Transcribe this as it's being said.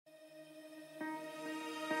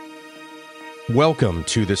Welcome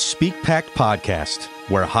to the Speak Pact podcast,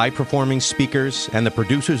 where high-performing speakers and the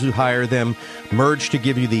producers who hire them merge to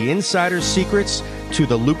give you the insider secrets to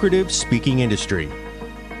the lucrative speaking industry.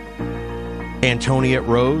 Antoniette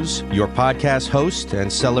Roze, your podcast host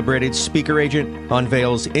and celebrated speaker agent,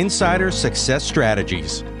 unveils insider success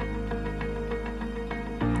strategies.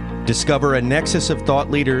 Discover a nexus of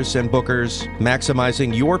thought leaders and bookers,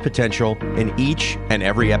 maximizing your potential in each and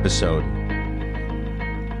every episode.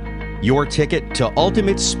 Your ticket to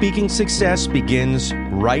ultimate speaking success begins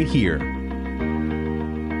right here.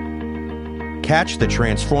 Catch the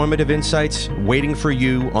transformative insights waiting for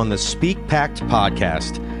you on the Speak Pact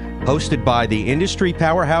podcast, hosted by the industry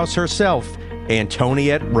powerhouse herself,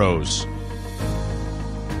 Antoniette Roze.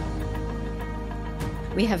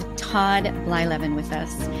 We have Todd Blyleven with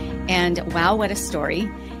us, and wow, what a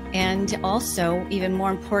story. And also, even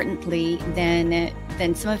more importantly than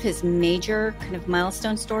some of his major kind of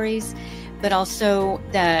milestone stories, but also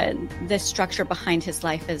the structure behind his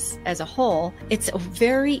life as a whole, it's a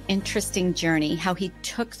very interesting journey how he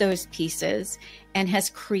took those pieces and has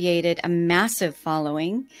created a massive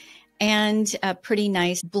following and a pretty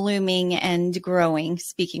nice blooming and growing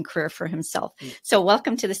speaking career for himself. So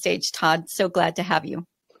welcome to the stage, Todd. So glad to have you.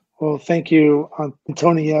 Well, thank you,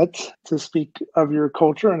 Antoniette, to speak of your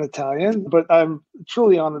culture in Italian, but I'm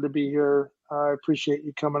truly honored to be here. I appreciate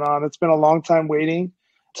you coming on. It's been a long time waiting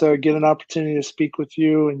to get an opportunity to speak with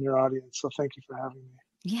you and your audience, so thank you for having me.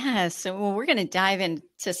 Yes, so we're going to dive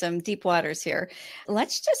into some deep waters here.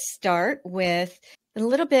 Let's just start with a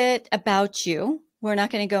little bit about you. We're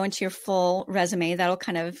not going to go into your full resume. That'll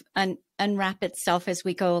kind of unwrap itself as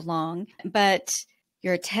we go along, but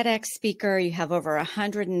you're a TEDx speaker. You have over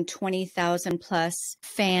 120,000 plus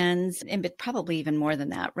fans, and probably even more than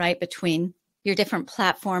that, right? Between your different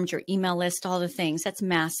platforms, your email list, all the things. That's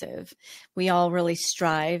massive. We all really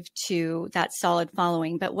strive to that solid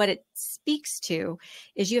following. But what it speaks to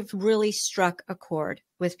is you have really struck a chord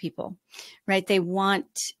with people, right?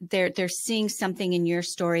 They're seeing something in your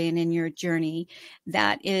story and in your journey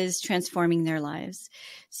that is transforming their lives.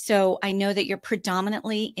 So I know that you're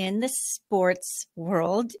predominantly in the sports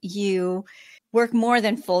world. You work more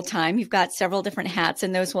than full time. You've got several different hats,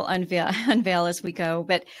 and those will unveil as we go.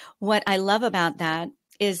 But what I love about that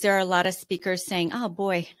is there are a lot of speakers saying, "Oh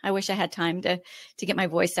boy, I wish I had time to get my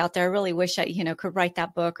voice out there. I really wish I, could write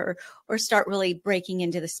that book or start really breaking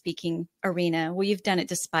into the speaking arena." Well, you've done it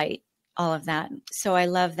despite all of that. So I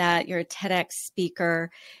love that you're a TEDx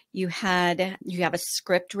speaker. You have a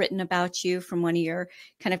script written about you from one of your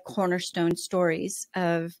kind of cornerstone stories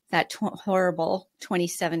of that horrible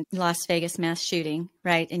 27 Las Vegas mass shooting,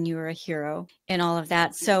 right? And you were a hero and all of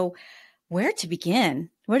that. So where to begin?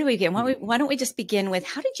 Where do we begin? Why don't we just begin with,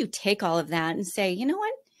 how did you take all of that and say, you know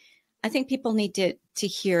what? I think people need to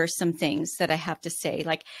hear some things that I have to say.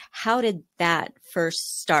 Like, how did that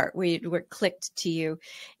first start? Where it clicked to you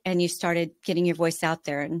and you started getting your voice out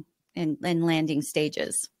there and landing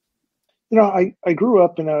stages? I grew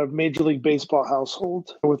up in a Major League Baseball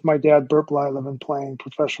household with my dad, Burt Blyleven, playing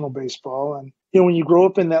professional baseball. And, when you grow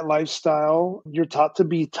up in that lifestyle, you're taught to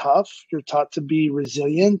be tough. You're taught to be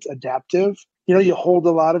resilient, adaptive. You hold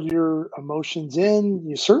a lot of your emotions in.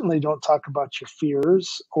 You certainly don't talk about your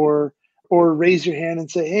fears or raise your hand and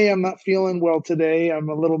say, "Hey, I'm not feeling well today. I'm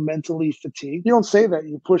a little mentally fatigued." You don't say that.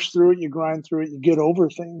 You push through it. You grind through it. You get over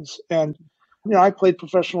things. And I played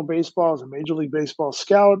professional baseball as a Major League Baseball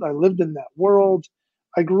scout. I lived in that world.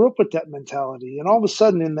 I grew up with that mentality. And all of a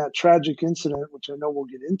sudden, in that tragic incident, which I know we'll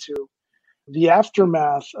get into, the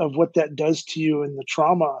aftermath of what that does to you and the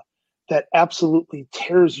trauma that absolutely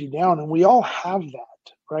tears you down. And we all have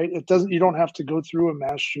that, right? You don't have to go through a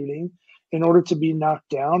mass shooting in order to be knocked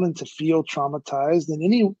down and to feel traumatized in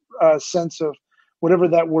any sense of whatever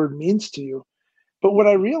that word means to you. But what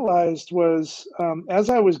I realized was, as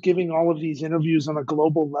I was giving all of these interviews on a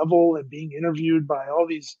global level and being interviewed by all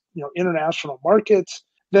these, international markets,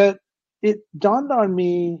 that it dawned on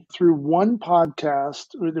me through one podcast.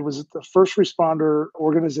 There was the first responder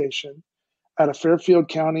organization out of Fairfield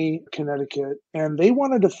County, Connecticut, and they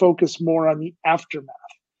wanted to focus more on the aftermath.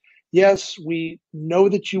 Yes, we know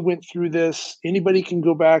that you went through this. Anybody can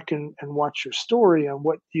go back and watch your story on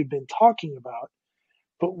what you've been talking about.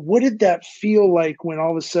 But what did that feel like when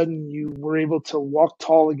all of a sudden you were able to walk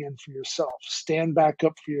tall again for yourself, stand back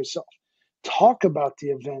up for yourself, talk about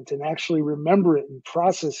the event and actually remember it and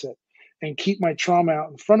process it and keep my trauma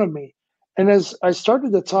out in front of me? And as I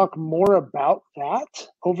started to talk more about that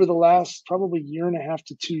over the last probably year and a half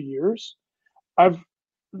to 2 years,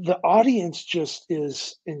 the audience just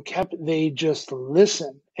is they just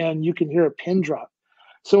listen, and you can hear a pin drop.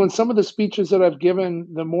 So in some of the speeches that I've given,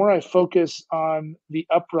 the more I focus on the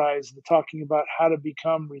uprise, the talking about how to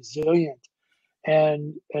become resilient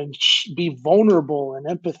and be vulnerable and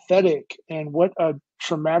empathetic, and what a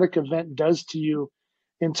traumatic event does to you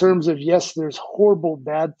in terms of, yes, there's horrible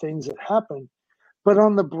bad things that happen, but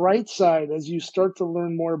on the bright side, as you start to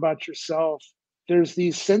learn more about yourself, there's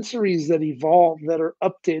these sensories that evolve, that are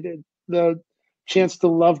updated, the chance to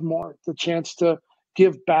love more, the chance to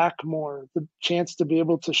give back more, the chance to be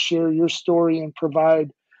able to share your story and provide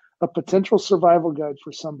a potential survival guide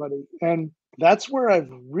for somebody. And that's where I've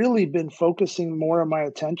really been focusing more of my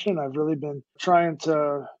attention. I've really been trying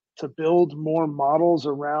to build more models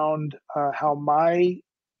around how my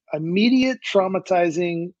immediate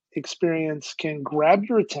traumatizing experience can grab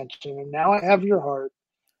your attention. And now I have your heart.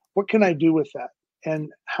 What can I do with that?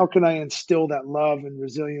 And how can I instill that love and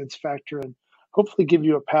resilience factor, and hopefully give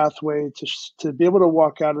you a pathway to be able to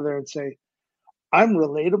walk out of there and say, I'm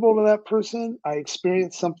relatable to that person. I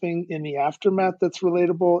experienced something in the aftermath that's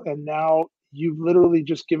relatable. And now you've literally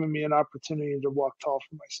just given me an opportunity to walk tall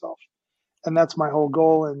for myself. And that's my whole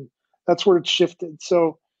goal. And that's where it's shifted.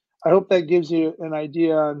 So I hope that gives you an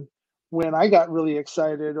idea on when I got really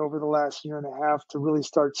excited over the last year and a half to really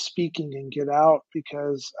start speaking and get out,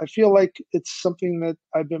 because I feel like it's something that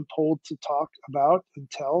I've been pulled to talk about and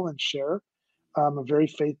tell and share. I'm a very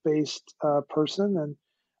faith-based person, and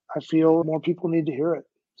I feel more people need to hear it.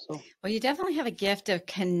 So, Well, you definitely have a gift of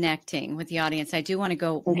connecting with the audience. I do want to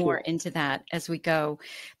go more into that as we go,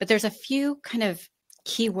 but there's a few kind of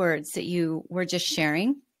keywords that you were just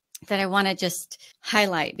sharing that I want to just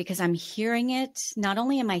highlight, because I'm hearing it. Not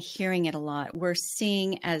only am I hearing it a lot, we're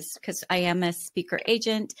seeing, because I am a speaker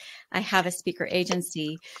agent, I have a speaker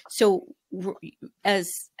agency. So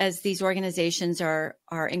as these organizations are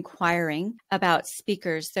inquiring about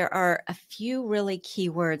speakers, there are a few really key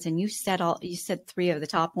words, and you said three of the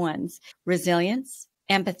top ones: resilience,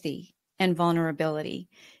 empathy, and vulnerability.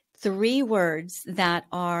 Three words that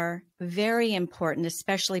are very important,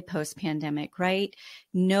 especially post-pandemic, right?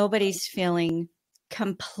 Nobody's feeling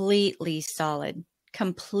completely solid,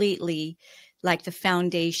 completely like the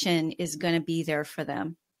foundation is going to be there for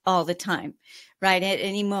them all the time, right? At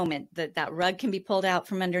any moment, that rug can be pulled out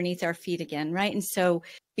from underneath our feet again, right? And so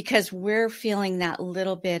because we're feeling that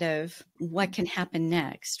little bit of what can happen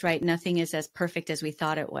next, right? Nothing is as perfect as we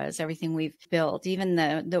thought it was. Everything we've built, even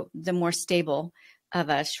the more stable of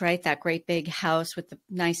us, right? That great big house with the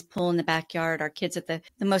nice pool in the backyard, our kids at the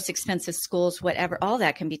most expensive schools, whatever, all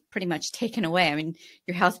that can be pretty much taken away. I mean,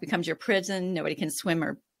 your house becomes your prison. Nobody can swim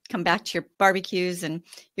or come back to your barbecues, and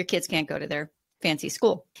your kids can't go to their fancy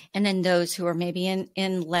school. And then those who are maybe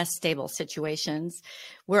in less stable situations,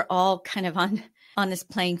 we're all kind of on this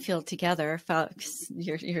playing field together. Folks,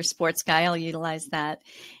 you're a sports guy, I'll utilize that.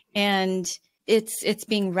 And it's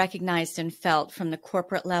being recognized and felt from the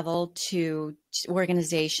corporate level to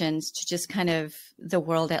organizations to just kind of the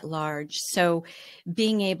world at large. So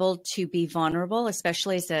being able to be vulnerable,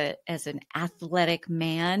 especially as an athletic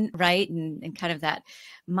man, right? And kind of that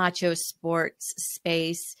macho sports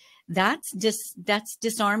space, that's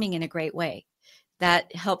disarming in a great way.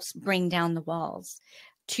 That helps bring down the walls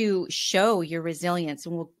to show your resilience.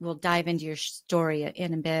 And we'll dive into your story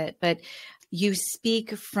in a bit, but you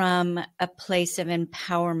speak from a place of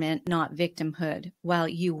empowerment, not victimhood, while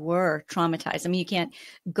you were traumatized. I mean, you can't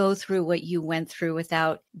go through what you went through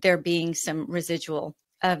without there being some residual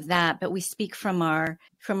of that. But we speak from our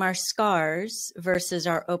scars versus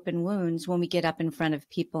our open wounds when we get up in front of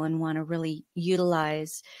people and want to really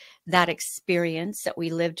utilize that experience that we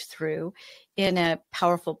lived through in a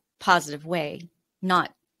powerful, positive way,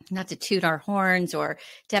 not to toot our horns or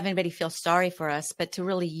to have anybody feel sorry for us, but to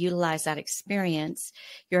really utilize that experience.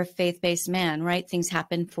 You're a faith-based man, right? Things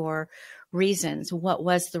happen for reasons. What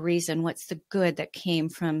was the reason? What's the good that came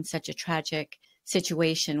from such a tragic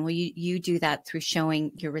situation? Well, you do that through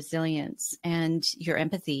showing your resilience and your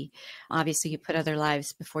empathy. Obviously, you put other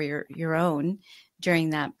lives before your own during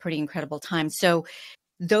that pretty incredible time. So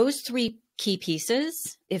those three key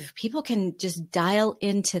pieces, if people can just dial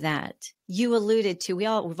into that, you alluded to,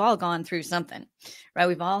 we've all gone through something, right?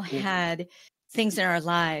 We've all had things in our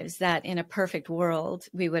lives that in a perfect world,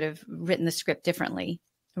 we would have written the script differently,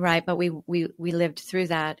 right? But we lived through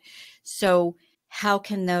that. So how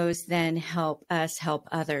can those then help us help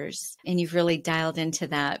others? And you've really dialed into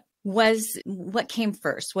that. What came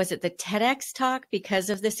first? Was it the TEDx talk because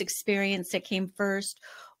of this experience that came first?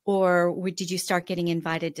 Or did you start getting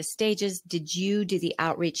invited to stages? Did you do the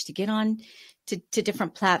outreach to get on to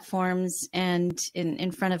different platforms and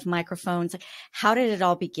in front of microphones? How did it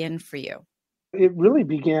all begin for you? It really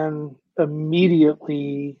began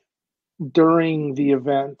immediately during the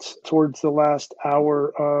event, towards the last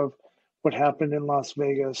hour of what happened in Las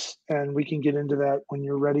Vegas. And we can get into that when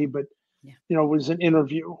you're ready. But, Yeah. it was an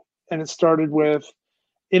interview, and it started with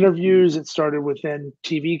interviews. It started with then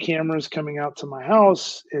TV cameras coming out to my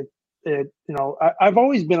house. I've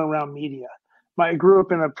always been around media. I grew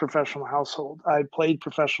up in a professional household. I played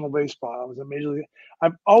professional baseball. I was a major league.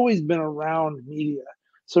 I've always been around media.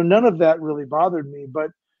 So none of that really bothered me.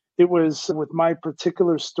 But it was with my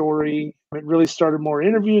particular story, it really started more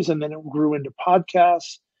interviews, and then it grew into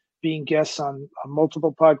podcasts, being guests on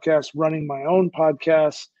multiple podcasts, running my own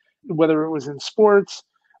podcasts, whether it was in sports,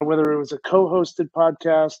 whether it was a co-hosted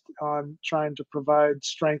podcast on trying to provide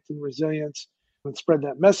strength and resilience and spread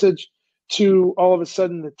that message, to all of a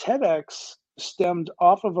sudden the TEDx stemmed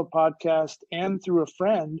off of a podcast and through a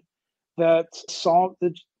friend that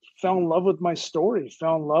fell in love with my story,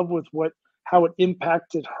 fell in love with how it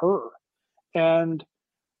impacted her. And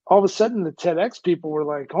all of a sudden the TEDx people were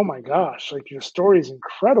like, oh my gosh, like your story is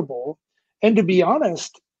incredible. And to be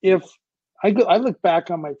honest, if I look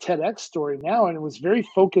back on my TEDx story now, and it was very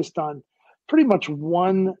focused on pretty much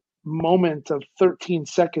one moment of 13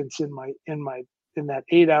 seconds in that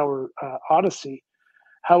 8-hour odyssey.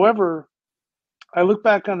 However, I look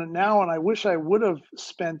back on it now, and I wish I would have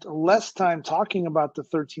spent less time talking about the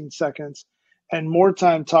 13 seconds and more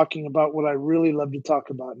time talking about what I really love to talk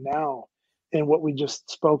about now. And what we just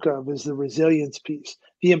spoke of is the resilience piece,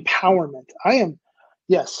 the empowerment.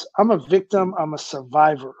 I'm a victim. I'm a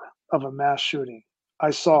survivor of a mass shooting.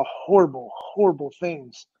 I saw horrible, horrible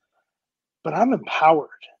things, but I'm empowered.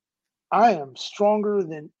 I am stronger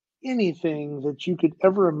than anything that you could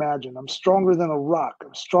ever imagine. I'm stronger than a rock.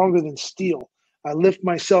 I'm stronger than steel. I lift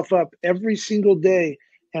myself up every single day,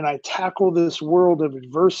 and I tackle this world of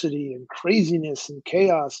adversity and craziness and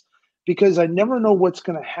chaos, because I never know what's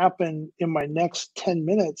going to happen in my next 10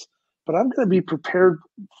 minutes, but I'm going to be prepared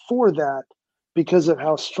for that because of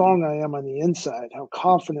how strong I am on the inside, how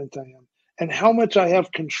confident I am, and how much I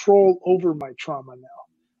have control over my trauma now.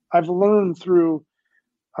 I've learned through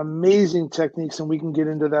amazing techniques, and we can get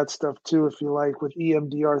into that stuff too, if you like, with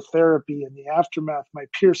EMDR therapy and the aftermath, my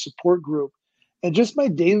peer support group, and just my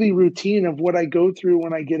daily routine of what I go through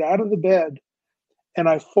when I get out of the bed and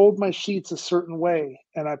I fold my sheets a certain way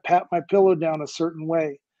and I pat my pillow down a certain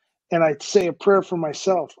way and I say a prayer for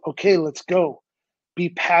myself. Okay, let's go. Be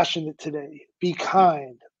passionate today. Be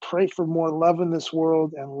kind. Pray for more love in this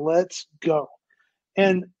world, and let's go.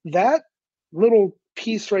 And that little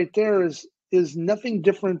piece right there is nothing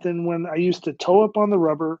different than when I used to toe up on the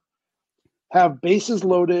rubber, have bases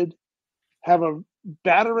loaded, have a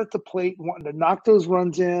batter at the plate, wanting to knock those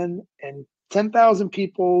runs in, and 10,000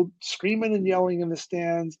 people screaming and yelling in the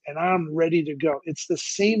stands, and I'm ready to go. It's the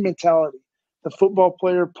same mentality. The football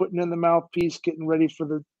player putting in the mouthpiece, getting ready for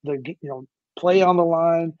the play on the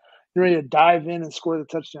line, you're ready to dive in and score the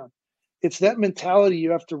touchdown. It's that mentality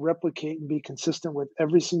you have to replicate and be consistent with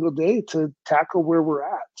every single day to tackle where we're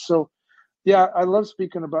at. So, yeah, I love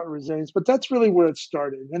speaking about resilience, but that's really where it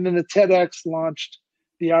started. And then the TEDx launched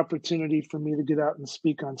the opportunity for me to get out and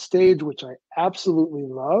speak on stage, which I absolutely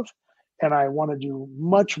love and I want to do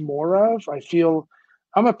much more of. I feel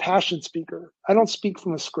I'm a passion speaker. I don't speak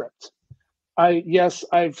from a script. I've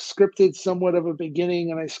scripted somewhat of a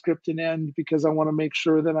beginning and I script an end because I want to make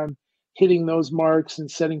sure that I'm hitting those marks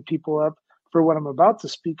and setting people up for what I'm about to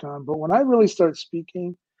speak on. But when I really start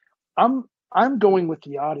speaking, I'm going with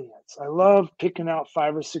the audience. I love picking out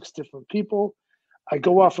 5 or 6 different people. I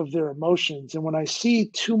go off of their emotions. And when I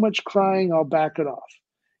see too much crying, I'll back it off.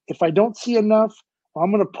 If I don't see enough,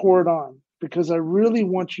 I'm going to pour it on because I really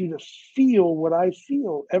want you to feel what I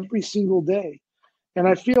feel every single day. And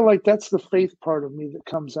I feel like that's the faith part of me that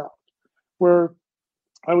comes out, where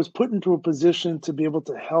I was put into a position to be able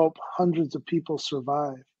to help hundreds of people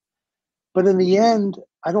survive. But in the end,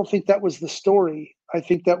 I don't think that was the story. I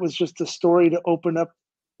think that was just a story to open up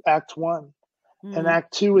Act 1. Mm-hmm. And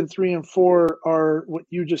Act 2 and 3 and 4 are what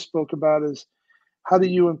you just spoke about, is how do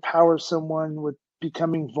you empower someone with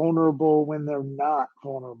becoming vulnerable when they're not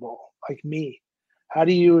vulnerable, like me? How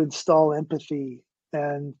do you install empathy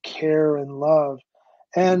and care and love?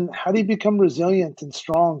 And how do you become resilient and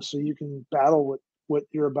strong so you can battle what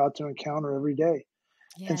you're about to encounter every day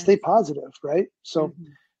and stay positive, right? So,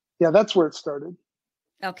 yeah, that's where it started.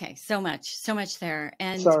 Okay, so much there.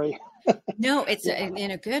 And sorry. No, it's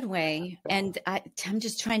in a good way. And I'm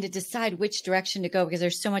just trying to decide which direction to go because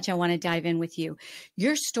there's so much I want to dive in with you.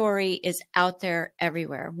 Your story is out there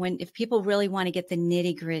everywhere. If people really want to get the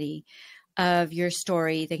nitty gritty of your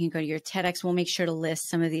story, they can go to your TEDx. We'll make sure to list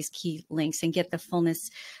some of these key links and get the fullness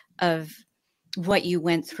of what you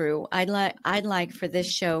went through. I'd like for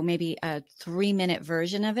this show maybe a 3-minute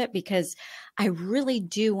version of it, because I really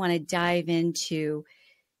do want to dive into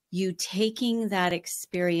you taking that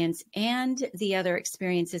experience and the other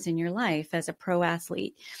experiences in your life as a pro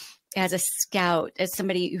athlete, as a scout, as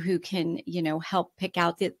somebody who can, help pick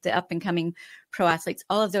out the up and coming pro athletes,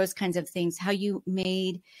 all of those kinds of things, how you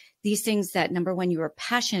made these things that, number one, you were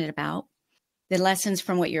passionate about, the lessons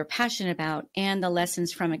from what you're passionate about, and the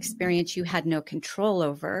lessons from experience you had no control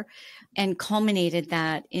over, and culminated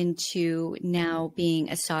that into now being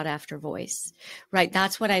a sought after voice, right?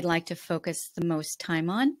 That's what I'd like to focus the most time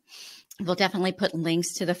on. We'll definitely put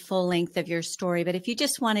links to the full length of your story, but if you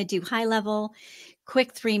just want to do high level,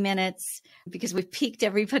 quick 3 minutes, because we've piqued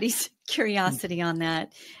everybody's curiosity on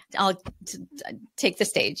that, I'll take the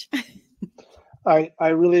stage. I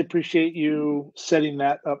really appreciate you setting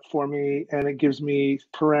that up for me, and it gives me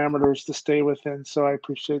parameters to stay within. So I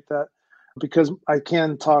appreciate that, because I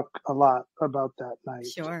can talk a lot about that night.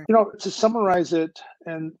 Sure. To summarize it,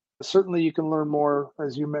 and certainly you can learn more,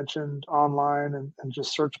 as you mentioned, online and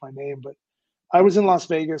just search my name. But I was in Las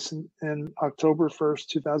Vegas in October 1st,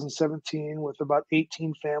 2017, with about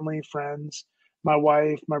 18 family, friends, my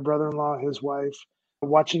wife, my brother-in-law, his wife,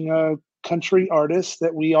 watching a country artist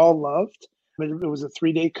that we all loved. It was a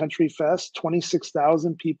 3-day country fest,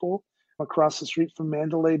 26,000 people across the street from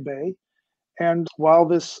Mandalay Bay. And while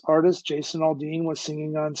this artist, Jason Aldean, was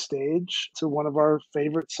singing on stage to one of our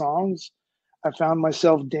favorite songs, I found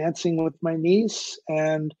myself dancing with my niece,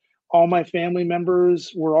 and all my family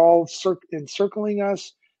members were all encircling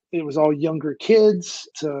us. It was all younger kids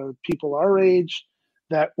to people our age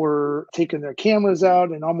that were taking their cameras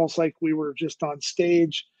out, and almost like we were just on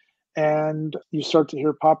stage. And you start to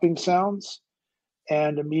hear popping sounds,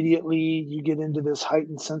 and immediately you get into this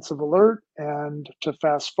heightened sense of alert. And to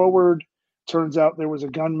fast forward, turns out there was a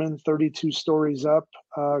gunman 32 stories up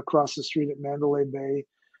across the street at Mandalay Bay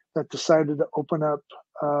that decided to open up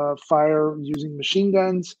fire using machine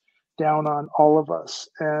guns down on all of us.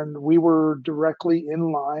 And we were directly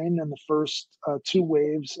in line in the first 2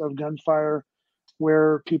 waves of gunfire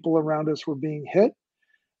where people around us were being hit.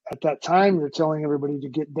 At that time, you're telling everybody to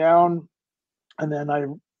get down. And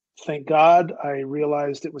then thank God, I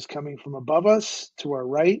realized it was coming from above us to our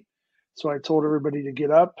right. So I told everybody to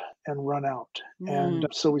get up and run out. And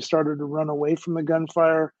so we started to run away from the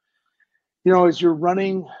gunfire. As you're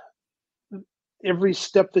running, every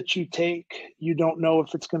step that you take, you don't know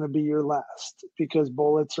if it's going to be your last, because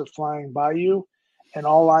bullets are flying by you. And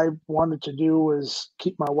all I wanted to do was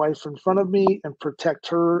keep my wife in front of me and protect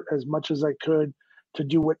her as much as I could, to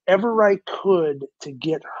do whatever I could to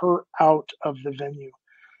get her out of the venue.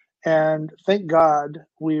 And thank God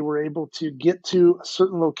we were able to get to a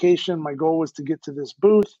certain location. My goal was to get to this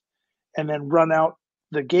booth and then run out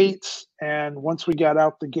the gates. And once we got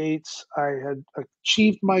out the gates, I had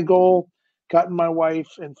achieved my goal, gotten my wife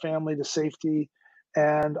and family to safety,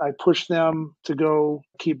 and I pushed them to go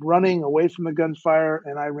keep running away from the gunfire,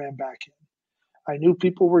 and I ran back in. I knew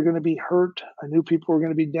people were going to be hurt. I knew people were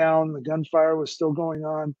going to be down. The gunfire was still going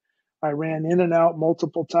on. I ran in and out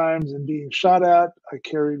multiple times and being shot at. I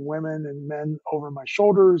carried women and men over my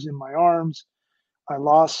shoulders, in my arms. I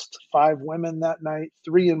lost 5 women that night,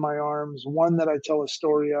 3 in my arms, one that I tell a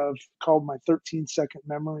story of called my 13-second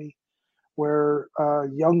memory, where a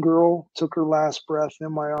young girl took her last breath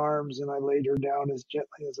in my arms, and I laid her down as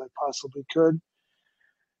gently as I possibly could.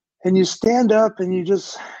 And you stand up and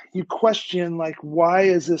you question, like, why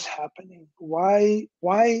is this happening? Why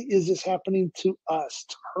is this happening to us,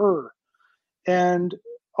 to her? And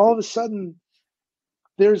all of a sudden,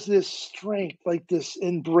 there's this strength, like this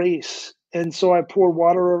embrace. And so I pour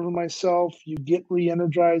water over myself, you get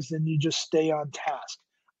re-energized, and you just stay on task.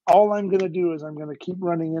 All I'm going to do is I'm going to keep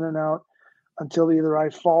running in and out until either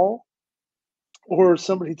I fall or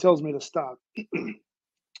somebody tells me to stop.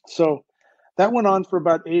 So that went on for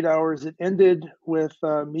about 8 hours. It ended with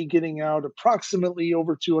me getting out approximately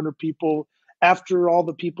over 200 people after all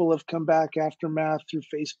the people have come back aftermath through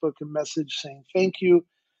Facebook and message saying thank you.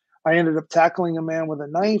 I ended up tackling a man with a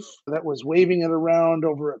knife that was waving it around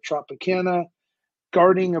over at Tropicana,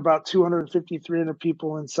 guarding about 250, 300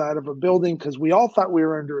 people inside of a building, because we all thought we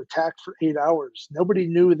were under attack for 8 hours. Nobody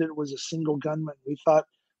knew that it was a single gunman. We thought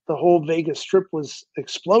the whole Vegas Strip was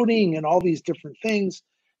exploding and all these different things.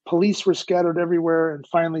 Police were scattered everywhere. And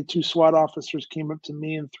finally, 2 SWAT officers came up to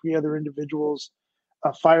me and 3 other individuals,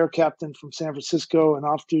 a fire captain from San Francisco, an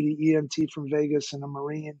off-duty EMT from Vegas, and a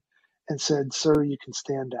Marine, and said, "Sir, you can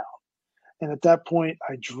stand down." And at that point,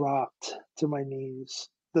 I dropped to my knees.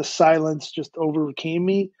 The silence just overcame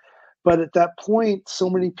me. But at that point, so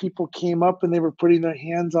many people came up and they were putting their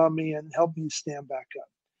hands on me and helped me stand back up.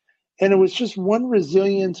 And it was just one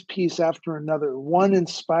resilience piece after another, one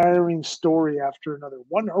inspiring story after another,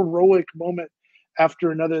 one heroic moment after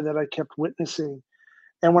another that I kept witnessing.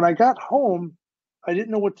 And when I got home, I didn't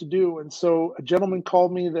know what to do. And so a gentleman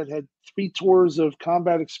called me that had 3 tours of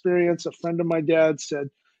combat experience. A friend of my dad said,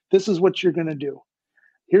 "This is what you're going to do.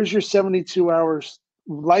 Here's your 72 hours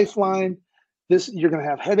lifeline. You're going to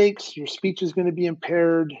have headaches. Your speech is going to be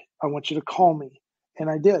impaired. I want you to call me." And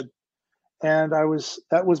I did. And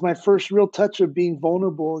that was my first real touch of being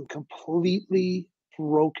vulnerable and completely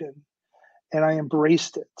broken. And I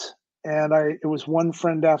embraced it. And it was one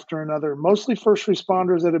friend after another, mostly first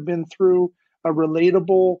responders that have been through a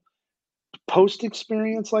relatable post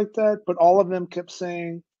experience like that. But all of them kept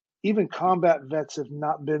saying, even combat vets have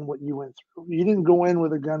not been what you went through. You didn't go in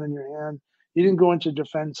with a gun in your hand. You didn't go in to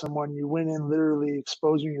defend someone. You went in literally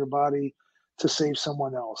exposing your body to save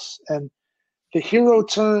someone else. And the hero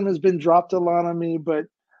term has been dropped a lot on me, but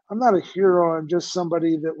I'm not a hero. I'm just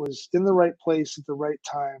somebody that was in the right place at the right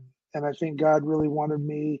time. And I think God really wanted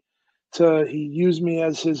me he used me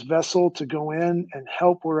as his vessel to go in and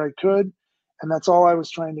help where I could. And that's all I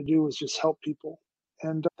was trying to do, was just help people.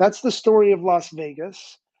 And that's the story of Las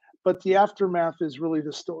Vegas. But the aftermath is really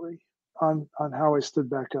the story on how I stood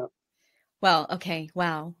back up. Well, okay.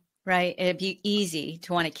 Wow. Right. It'd be easy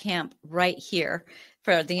to want to camp right here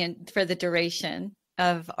for the duration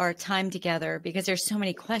of our time together, because there's so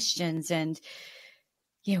many questions. And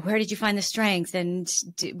where did you find the strength? And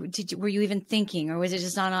were you even thinking, or was it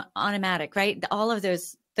just automatic? Right. All of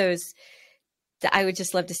those, I would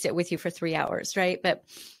just love to sit with you for 3 hours. Right. But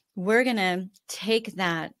we're going to take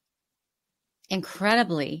that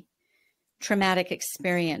incredibly traumatic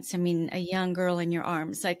experience. I mean, a young girl in your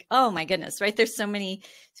arms, like, oh my goodness, right? There's so many.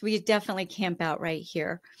 So we definitely camp out right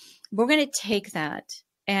here. We're going to take that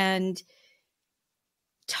and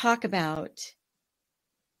talk about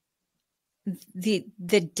the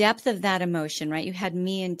depth of that emotion, right? You had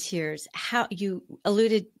me in tears. How you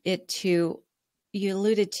alluded to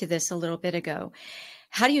this a little bit ago.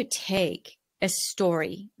 How do you take a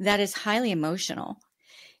story that is highly emotional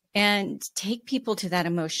and take people to that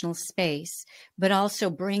emotional space, but also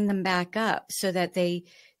bring them back up so that they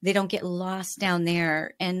don't get lost down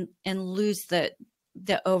there and lose the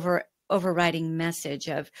overriding message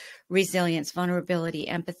of resilience, vulnerability,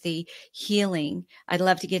 empathy, healing? I'd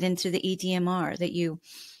love to get into the EDMR that you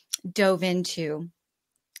dove into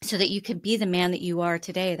so that you could be the man that you are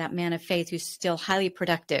today, that man of faith who's still highly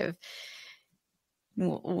productive.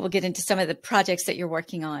 We'll get into some of the projects that you're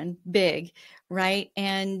working on, big, right?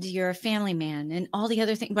 And you're a family man and all the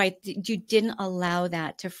other things, right? You didn't allow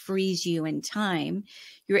that to freeze you in time.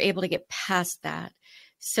 You were able to get past that.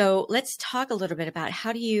 So let's talk a little bit about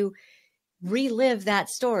how do you relive that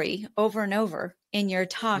story over and over in your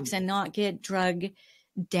talks and not get drugged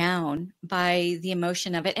down by the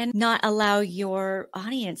emotion of it, and not allow your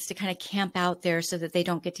audience to kind of camp out there so that they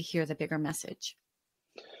don't get to hear the bigger message.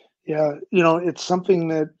 Yeah, it's something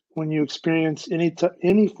that when you experience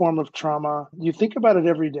any form of trauma, you think about it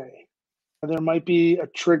every day. There might be a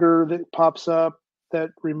trigger that pops up that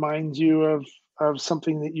reminds you of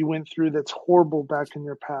something that you went through that's horrible back in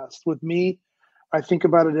your past. With me, I think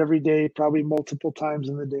about it every day, probably multiple times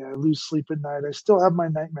in the day. I lose sleep at night. I still have my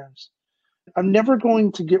nightmares. I'm never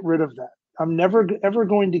going to get rid of that. I'm never ever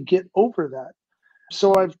going to get over that.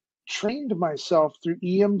 So I've trained myself through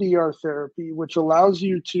EMDR therapy, which allows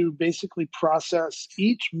you to basically process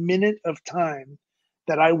each minute of time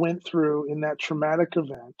that I went through in that traumatic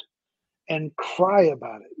event and cry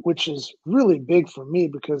about it, which is really big for me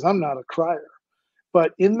because I'm not a crier.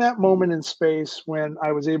 But in that moment in space, when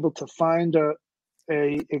I was able to find a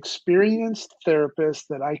experienced therapist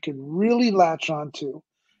that I could really latch onto,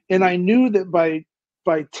 and I knew that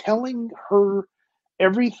by telling her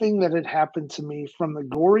everything that had happened to me, from the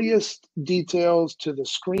goriest details to the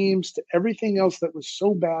screams to everything else that was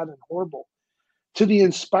so bad and horrible, to the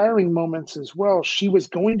inspiring moments as well, she was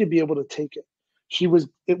going to be able to take it.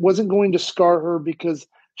 It wasn't going to scar her because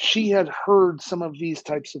she had heard some of these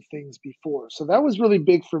types of things before. So that was really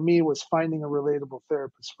big for me, was finding a relatable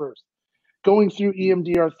therapist first. Going through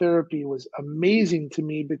EMDR therapy was amazing to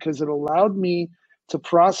me because it allowed me to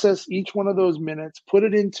process each one of those minutes, put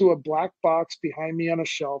it into a black box behind me on a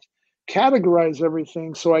shelf, categorize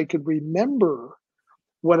everything so I could remember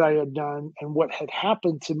what I had done and what had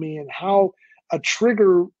happened to me, and how a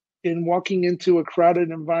trigger in walking into a crowded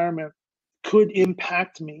environment could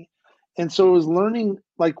impact me. And so it was learning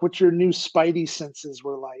like what your new spidey senses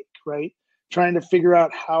were like, right? trying to figure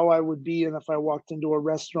out how I would be. And if I walked into a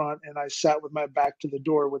restaurant and I sat with my back to the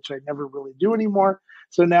door, which I never really do anymore.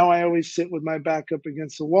 So now I always sit with my back up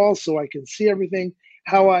against the wall so I can see everything.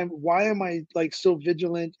 Why am I like so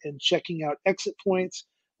vigilant in checking out exit points?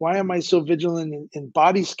 Why am I so vigilant in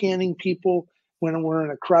body scanning people when we're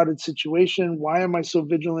in a crowded situation? Why am I so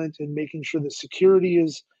vigilant in making sure the security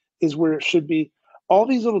is where it should be? All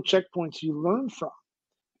these little checkpoints you learn from.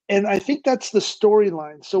 And I think that's the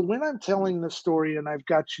storyline. So when I'm telling the story and I've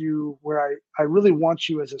got you where I really want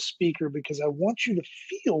you as a speaker because I want you to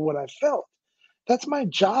feel what I felt. That's my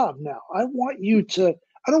job now. I don't want you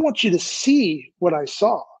to see what I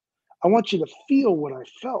saw. I want you to feel what I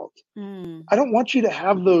felt. I don't want you to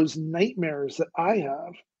have those nightmares that I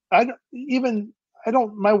have.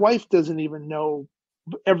 My wife doesn't even know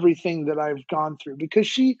everything that I've gone through because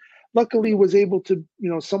she luckily was able to,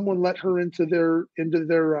 someone let her into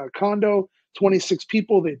their condo, 26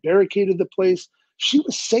 people, they barricaded the place. She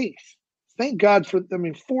was safe. Thank God for,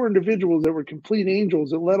 4 individuals that were complete angels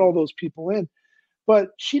that let all those people in.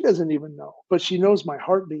 But she doesn't even know, but she knows my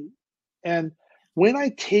heartbeat. And when I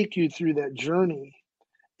take you through that journey,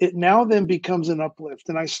 it now then becomes an uplift.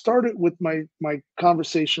 And I started with my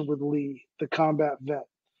conversation with Lee, the combat vet.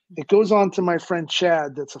 It goes on to my friend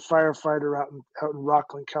Chad, that's a firefighter out in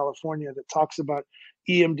Rockland, California, that talks about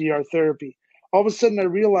EMDR therapy. All of a sudden, I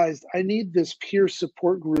realized I need this peer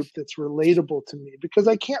support group that's relatable to me because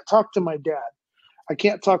I can't talk to my dad. I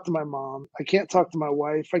can't talk to my mom. I can't talk to my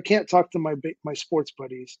wife. I can't talk to my sports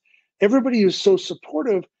buddies. Everybody is so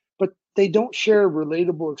supportive, but they don't share a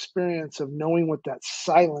relatable experience of knowing what that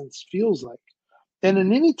silence feels like. And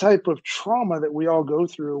in any type of trauma that we all go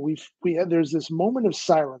through, there's this moment of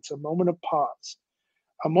silence, a moment of pause,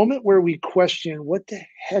 a moment where we question what the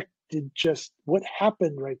heck what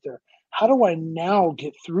happened right there? How do I now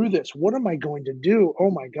get through this? What am I going to do?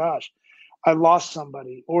 Oh my gosh, I lost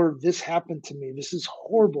somebody, or this happened to me. This is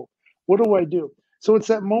horrible. What do I do? So it's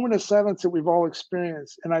that moment of silence that we've all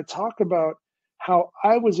experienced. And I talk about how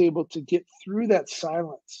I was able to get through that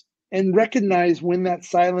silence and recognize when that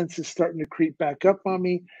silence is starting to creep back up on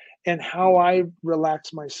me and how I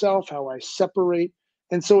relax myself, how I separate.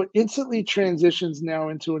 And so it instantly transitions now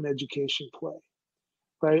into an education play,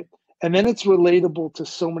 right? And then it's relatable to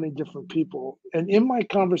so many different people. And in my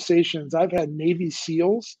conversations, I've had Navy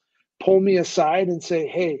SEALs pull me aside and say,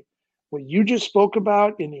 hey, what you just spoke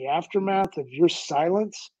about in the aftermath of your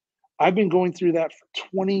silence, I've been going through that for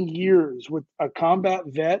 20 years with a combat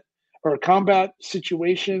vet or a combat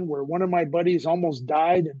situation where one of my buddies almost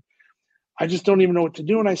died and I just don't even know what to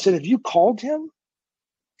do. And I said, have you called him?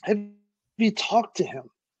 Have you talked to him?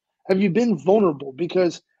 Have you been vulnerable?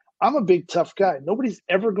 Because I'm a big, tough guy. Nobody's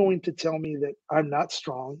ever going to tell me that I'm not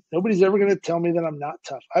strong. Nobody's ever going to tell me that I'm not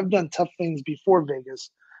tough. I've done tough things before Vegas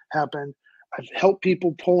happened. I've helped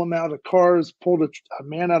people pull them out of cars, pulled a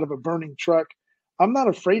man out of a burning truck. I'm not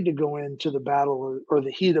afraid to go into the battle or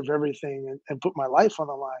the heat of everything and put my life on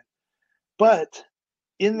the line. But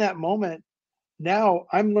in that moment, now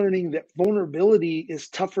I'm learning that vulnerability is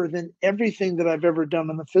tougher than everything that I've ever done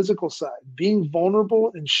on the physical side. Being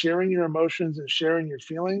vulnerable and sharing your emotions and sharing your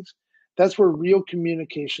feelings, that's where real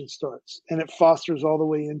communication starts. And it fosters all the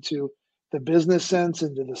way into the business sense,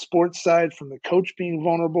 into the sports side, from the coach being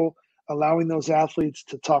vulnerable, allowing those athletes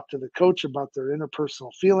to talk to the coach about their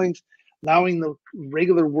interpersonal feelings, allowing the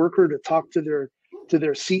regular worker to talk to their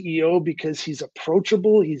CEO because he's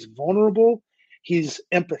approachable, he's vulnerable, he's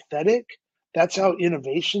empathetic. That's how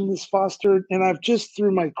innovation is fostered. And I've just,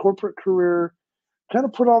 through my corporate career, kind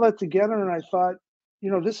of put all that together. And I thought,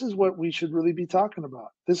 this is what we should really be talking about.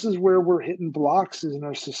 This is where we're hitting blocks in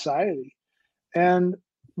our society. And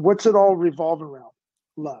what's it all revolve around?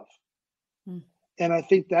 Love. And I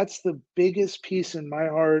think that's the biggest piece in my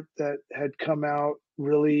heart that had come out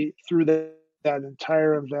really through that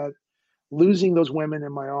entire event, losing those women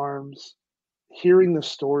in my arms, hearing the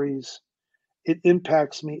stories. It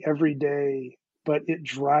impacts me every day, but it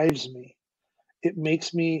drives me. It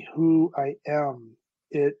makes me who I am.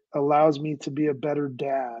 It allows me to be a better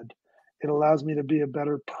dad. It allows me to be a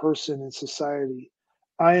better person in society.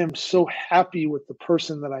 I am so happy with the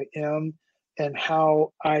person that I am and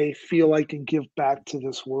how I feel I can give back to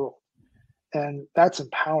this world. And that's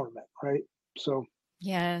empowerment, right? So.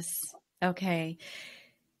 Yes. Okay.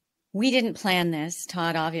 We didn't plan this,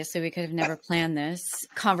 Todd. Obviously, we could have never planned this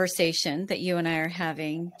conversation that you and I are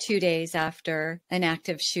having 2 days after an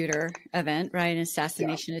active shooter event, right? An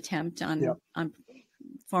assassination attempt on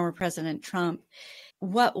former President Trump.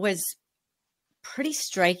 What was pretty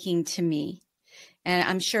striking to me, and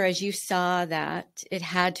I'm sure as you saw that, it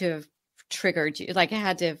had to have triggered you, like it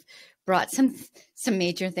had to have brought some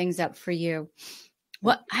major things up for you.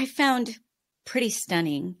 What I found pretty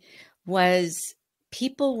stunning was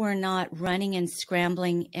people were not running and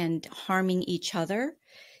scrambling and harming each other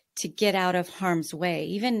to get out of harm's way.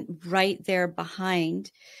 Even right there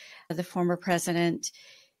behind the former president,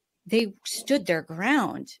 they stood their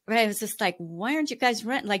ground, right? It was just like, why aren't you guys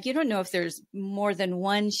running? Like, you don't know if there's more than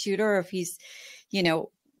one shooter or if he's,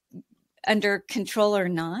 under control or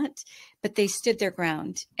not, but they stood their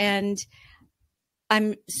ground. And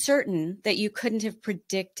I'm certain that you couldn't have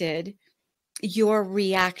predicted your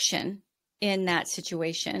reaction in that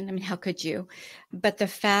situation. I mean, how could you? But the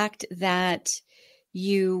fact that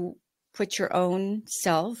you put your own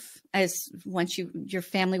self, as once your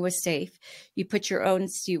family was safe, you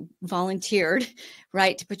volunteered,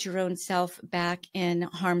 right, to put your own self back in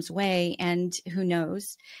harm's way. And who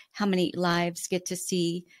knows how many lives get to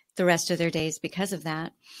see the rest of their days because of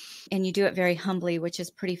that. And you do it very humbly, which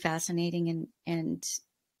is pretty fascinating and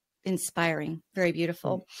inspiring, very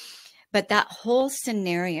beautiful. But that whole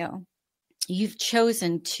scenario, you've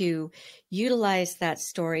chosen to utilize that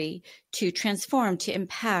story to transform, to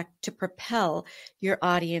impact, to propel your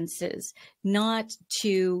audiences, not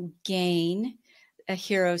to gain a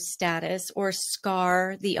hero status or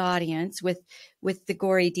scar the audience with the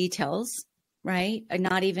gory details, right? And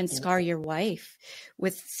not even scar your wife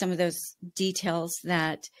with some of those details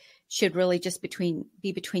that should really just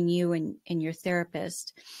be between you and your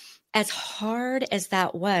therapist. As hard as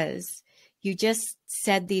that was, you just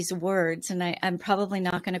said these words, and I'm probably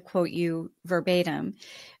not going to quote you verbatim,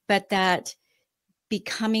 but that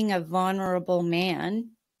becoming a vulnerable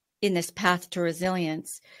man in this path to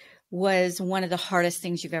resilience was one of the hardest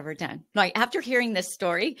things you've ever done. Like, after hearing this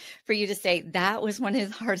story, for you to say that was one of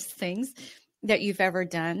the hardest things that you've ever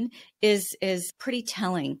done is pretty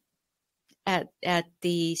telling at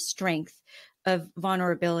the strength of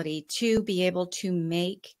vulnerability to be able to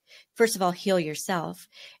make, first of all, heal yourself.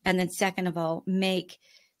 And then second of all, make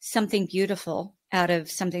something beautiful out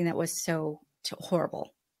of something that was so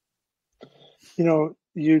horrible.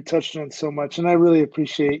 You touched on so much, and I really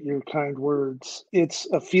appreciate your kind words. It's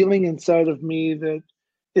a feeling inside of me that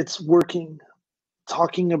it's working.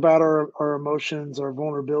 Talking about our emotions, our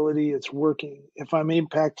vulnerability, it's working. If I'm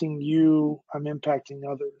impacting you, I'm impacting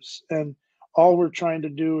others. And all we're trying to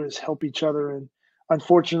do is help each other. And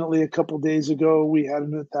unfortunately, a couple of days ago, we had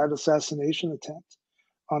that assassination attempt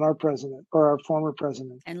on our president, or our former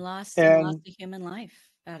president. And lost a human life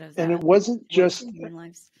out of that. And it wasn't just, human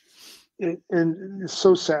lives. And it's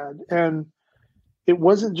so sad. And it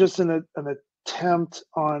wasn't just an attempt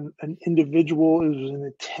on an individual. It was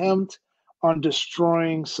an attempt on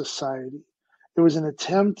destroying society. It was an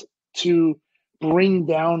attempt to bring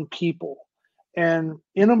down people. And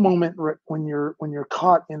in a moment when you're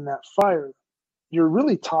caught in that fire, you're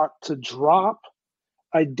really taught to drop,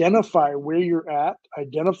 identify where you're at,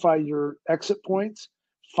 identify your exit points,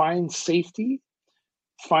 find safety,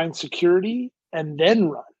 find security, and then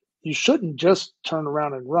run. You shouldn't just turn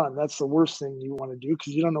around and run. That's the worst thing you want to do,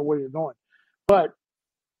 because you don't know where you're going. But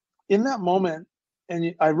in that moment,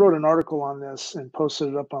 and I wrote an article on this and posted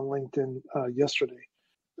it up on LinkedIn yesterday,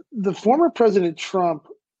 the former President Trump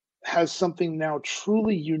has something now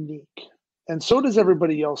truly unique, and so does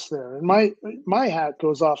everybody else there. And my hat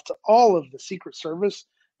goes off to all of the Secret Service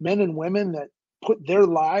men and women that put their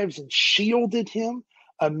lives and shielded him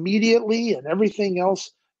immediately, and everything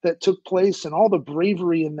else that took place, and all the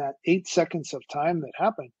bravery in that 8 seconds of time that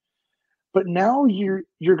happened. But now you're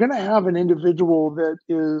going to have an individual that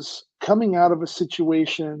is coming out of a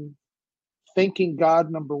situation thanking God,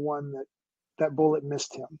 number one, that bullet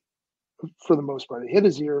missed him for the most part. It hit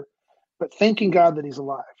his ear, but thanking God that he's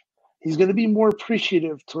alive. He's going to be more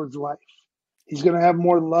appreciative towards life. He's going to have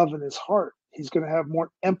more love in his heart. He's going to have more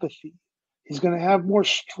empathy. He's going to have more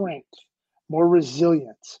strength, more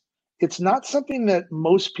resilience. It's not something that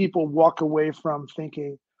most people walk away from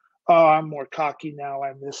thinking, oh, I'm more cocky now,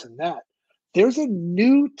 I'm this and that. There's a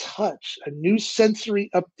new touch, a new sensory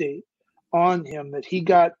update on him that he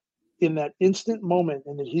got in that instant moment,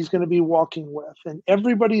 and that he's going to be walking with. And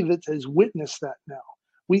everybody that has witnessed that now,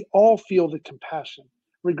 we all feel the compassion,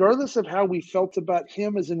 regardless of how we felt about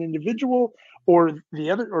him as an individual or the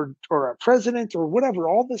other, or our president or whatever.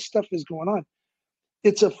 All this stuff is going on.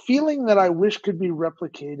 It's a feeling that I wish could be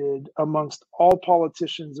replicated amongst all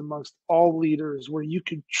politicians, amongst all leaders, where you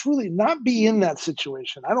could truly not be in that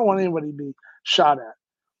situation. I don't want anybody to be shot at,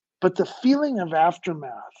 but the feeling of aftermath,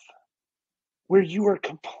 where you are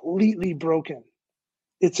completely broken.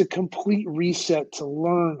 It's a complete reset to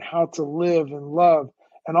learn how to live and love.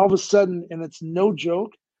 And all of a sudden, and it's no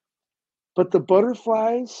joke, but the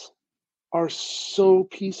butterflies are so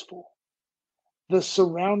peaceful. the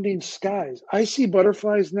surrounding skies. I see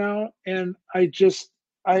butterflies now, and I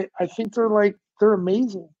think they're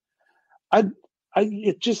amazing. I,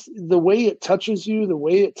 it just, the way it touches you, the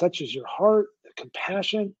way it touches your heart, the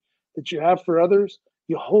compassion that you have for others,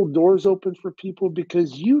 you hold doors open for people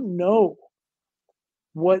because you know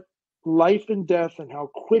what life and death and how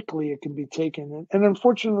quickly it can be taken. And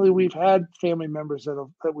unfortunately, we've had family members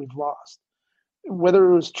that we've lost,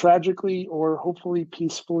 whether it was tragically or hopefully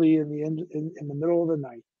peacefully in the end, in the middle of the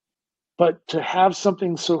night. But to have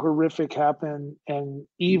something so horrific happen and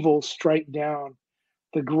evil strike down,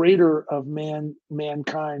 the greater of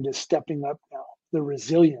mankind is stepping up now, the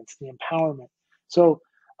resilience, the empowerment. So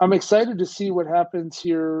I'm excited to see what happens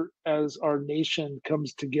here as our nation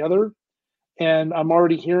comes together. And I'm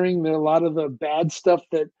already hearing that a lot of the bad stuff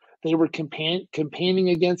that they were campaigning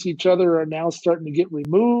against each other are now starting to get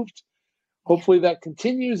removed. Hopefully that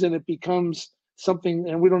continues and it becomes something,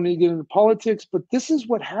 and we don't need to get into politics, but this is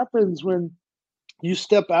what happens when you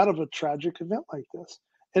step out of a tragic event like this.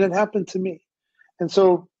 And it happened to me. And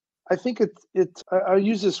so I think I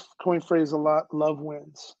use this coin phrase a lot, love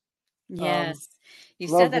wins. Yes. You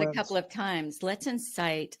Love said that a wins. couple of times. Let's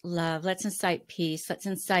incite love. Let's incite peace. Let's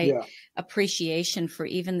incite Yeah. appreciation for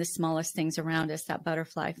even the smallest things around us, that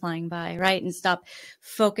butterfly flying by, right? And stop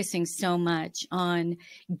focusing so much on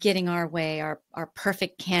getting our way, our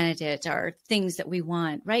perfect candidate, our things that we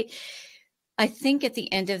want, right? I think at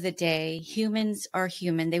the end of the day, humans are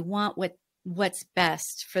human. They want what's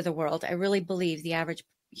best for the world. I really believe the average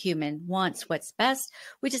human wants what's best.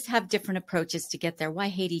 We just have different approaches to get there. Why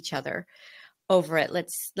hate each other over it?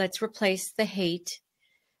 Let's replace the hate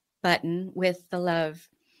button with the love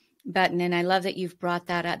button. And I love that you've brought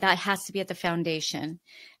that up. That has to be at the foundation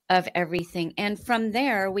of everything. And from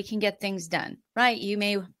there, we can get things done, right? You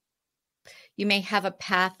may have a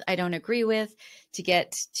path I don't agree with to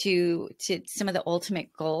get to some of the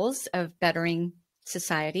ultimate goals of bettering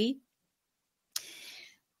society.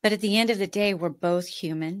 But at the end of the day, we're both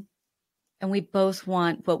human and we both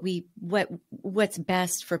want what's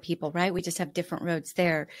best for people, right? We just have different roads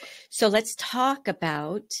there. So let's talk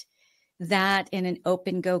about that in an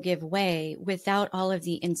open, go give way without all of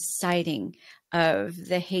the inciting of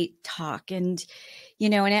the hate talk. And,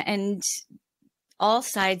 and all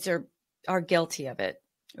sides are guilty of it,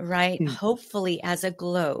 right? Hopefully as a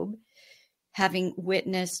globe, having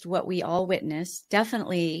witnessed what we all witnessed,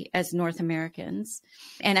 definitely as North Americans.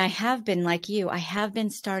 And I have been like you, I have been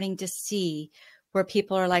starting to see where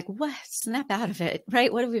people are like, what? Snap out of it,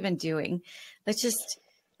 right? What have we been doing? Let's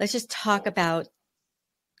just talk about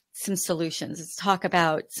some solutions. Let's talk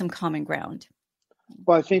about some common ground.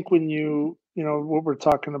 Well, I think when what we're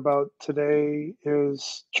talking about today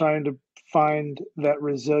is trying to find that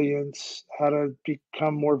resilience, how to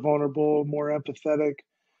become more vulnerable, more empathetic.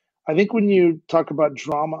 I think when you talk about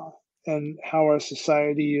drama and how our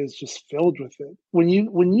society is just filled with it, when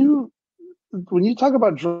you talk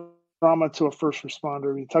about drama to a first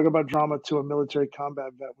responder, when you talk about drama to a military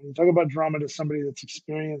combat vet, when you talk about drama to somebody that's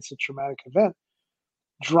experienced a traumatic event,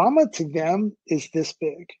 drama to them is this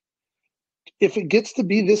big. If it gets to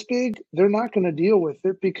be this big, they're not going to deal with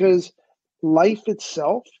it because life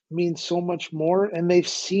itself means so much more and they've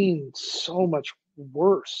seen so much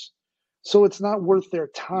worse. So it's not worth their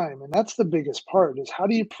time. And that's the biggest part, is how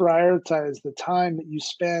do you prioritize the time that you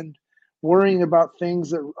spend worrying about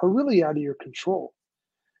things that are really out of your control?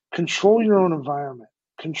 Control your own environment.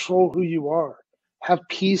 Control who you are. Have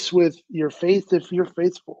peace with your faith if you're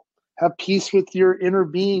faithful. Have peace with your inner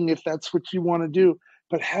being if that's what you want to do.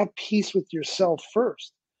 But have peace with yourself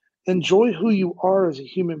first. Enjoy who you are as a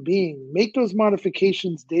human being. Make those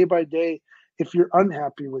modifications day by day if you're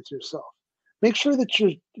unhappy with yourself. Make sure that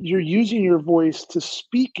you're using your voice to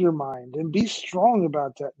speak your mind and be strong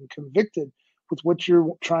about that and convicted with what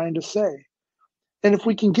you're trying to say. And if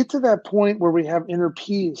we can get to that point where we have inner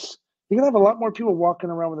peace, you're going to have a lot more people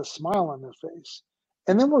walking around with a smile on their face.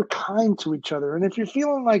 And then we're kind to each other. And if you're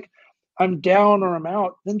feeling like I'm down or I'm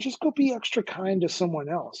out, then just go be extra kind to someone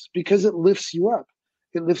else because it lifts you up.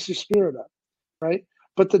 It lifts your spirit up, right?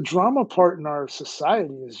 But the drama part in our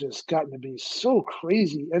society has just gotten to be so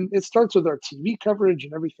crazy. And it starts with our TV coverage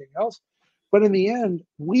and everything else. But in the end,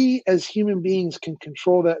 we as human beings can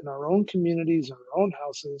control that in our own communities, in our own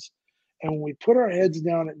houses. And when we put our heads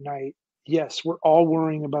down at night, yes, we're all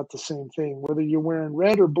worrying about the same thing, whether you're wearing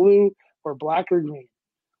red or blue or black or green.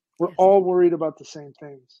 We're all worried about the same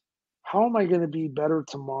things. How am I going to be better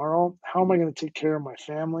tomorrow? How am I going to take care of my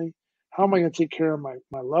family? How am I going to take care of my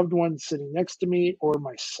loved ones sitting next to me or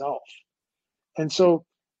myself? And so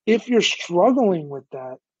if you're struggling with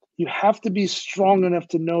that, you have to be strong enough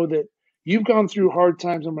to know that You've gone through hard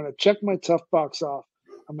times. I'm going to check my tough box off.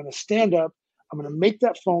 I'm going to stand up. I'm going to make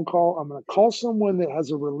that phone call. I'm going to call someone that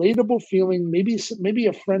has a relatable feeling, maybe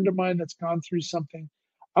a friend of mine that's gone through something.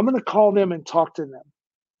 I'm going to call them and talk to them.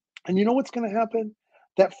 And you know what's going to happen?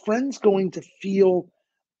 That friend's going to feel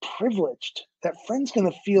privileged. That friend's going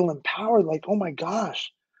to feel empowered, like, oh my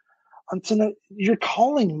gosh, Antoniette, you're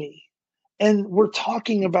calling me. And we're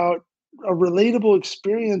talking about a relatable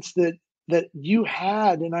experience that you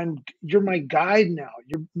had, and you're my guide now.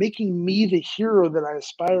 You're making me the hero that I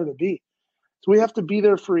aspire to be. So we have to be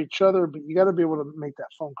there for each other, but you got to be able to make that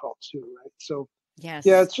phone call too, right? So Yes.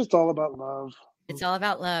 yeah, it's just all about love. It's all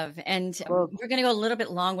about love. And we're going to go a little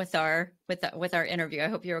bit long with our interview. I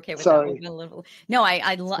hope you're okay with Sorry. that. No,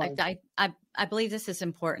 I believe this is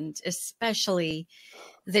important, especially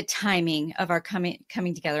the timing of our coming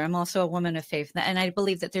together. I'm also a woman of faith, and I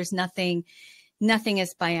believe that there's nothing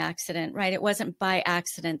is by accident, right? It wasn't by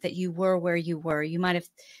accident that you were where you were. You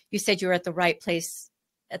said you were at the right place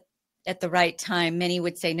at the right time. Many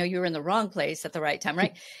would say, no, you were in the wrong place at the right time,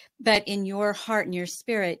 right? But in your heart and your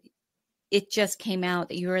spirit, it just came out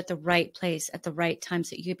that you were at the right place at the right time,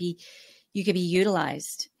 so you could be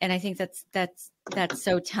utilized. And I think that's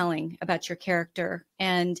so telling about your character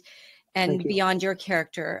and beyond your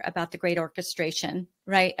character, about the great orchestration,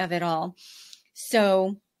 right, of it all.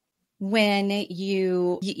 So when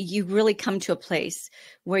you really come to a place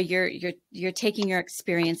where you're taking your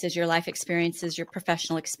experiences, your life experiences, your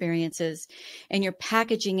professional experiences, and you're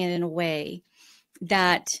packaging it in a way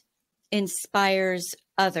that inspires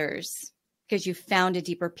others, because you found a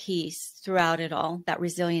deeper peace throughout it all, that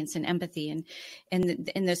resilience and empathy and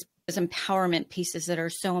those empowerment pieces that are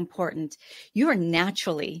so important, you are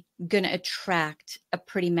naturally going to attract a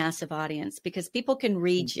pretty massive audience, because people can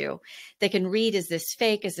read you. They can read, is this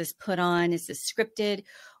fake? Is this put on? Is this scripted?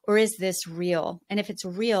 Or is this real? And if it's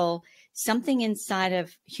real, something inside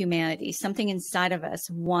of humanity, something inside of us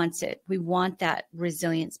wants it. We want that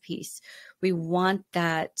resilience piece. We want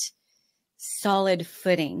that solid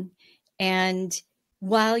footing. And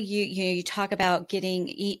while you talk about getting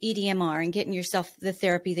EDMR and getting yourself the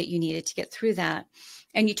therapy that you needed to get through that,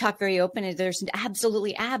 and you talk very open, and there's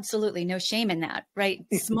absolutely no shame in that, right?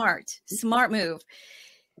 Smart move.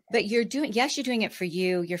 But you're doing it for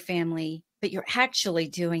you, your family, but you're actually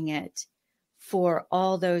doing it for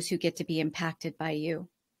all those who get to be impacted by you.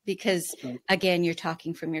 Because again, you're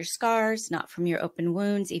talking from your scars, not from your open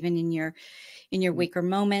wounds. Even in your weaker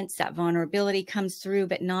moments, that vulnerability comes through,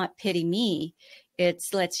 but not pity me.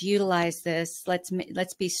 It's let's utilize this. Let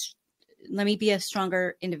me be a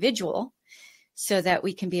stronger individual, so that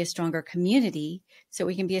we can be a stronger community, so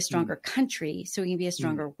we can be a stronger country, so we can be a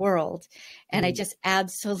stronger world. And I just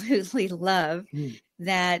absolutely love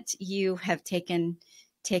that you have taken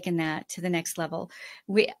that to the next level.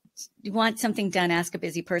 You want something done, ask a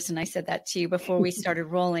busy person. I said that to you before we started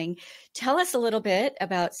rolling. Tell us a little bit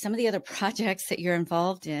about some of the other projects that you're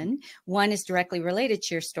involved in. One is directly related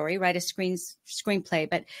to your story, write a screenplay,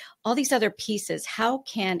 but all these other pieces, how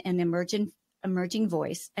can an emerging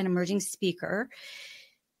voice, an emerging speaker,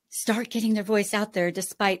 start getting their voice out there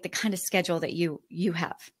despite the kind of schedule that you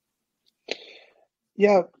have?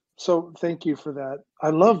 Yeah. So thank you for that.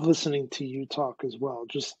 I love listening to you talk as well.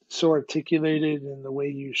 Just so articulated in the way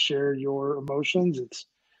you share your emotions.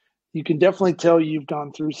 You can definitely tell you've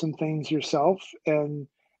gone through some things yourself, and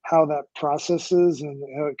how that processes and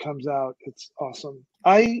how it comes out. It's awesome.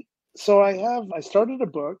 I started a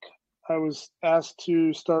book. I was asked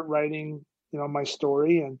to start writing, my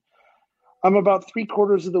story, and I'm about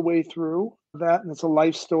 3/4 of the way through that, and it's a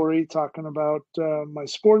life story talking about my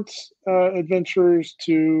sports adventures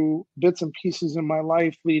to bits and pieces in my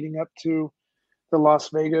life leading up to the Las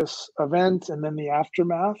Vegas event, and then the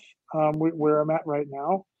aftermath, where I'm at right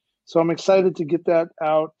now. So I'm excited to get that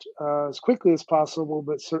out as quickly as possible,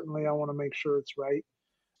 but certainly I want to make sure it's right.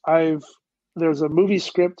 There's a movie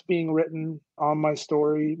script being written on my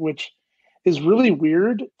story, which is really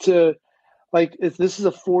weird to. If this is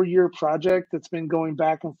a 4-year project that's been going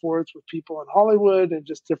back and forth with people in Hollywood and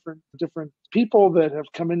just different people that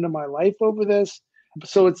have come into my life over this.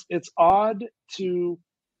 So it's odd to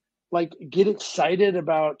get excited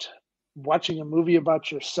about watching a movie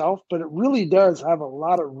about yourself, but it really does have a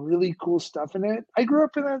lot of really cool stuff in it. I grew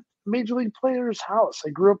up in a major league player's house. I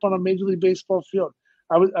grew up on a Major League Baseball field.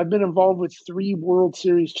 I've been involved with 3 World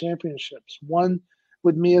Series championships. One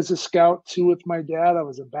with me as a scout, 2 with my dad. I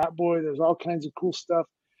was a bat boy. There's all kinds of cool stuff.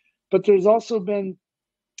 But there's also been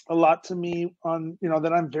a lot to me on,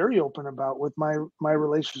 that I'm very open about with my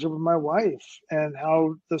relationship with my wife, and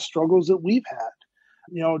how the struggles that we've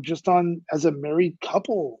had, just on as a married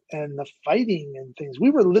couple, and the fighting and things. We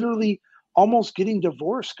were literally almost getting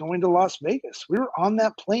divorced, going to Las Vegas. We were on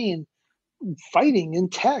that plane fighting in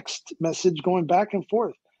text message, going back and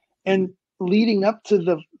forth. And leading up to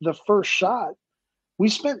the first shot, we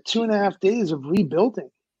spent 2.5 days of rebuilding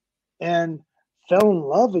and fell in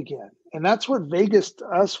love again. And that's what Vegas to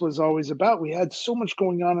us was always about. We had so much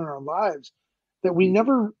going on in our lives that we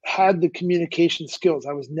never had the communication skills.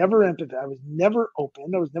 I was never empathetic. I was never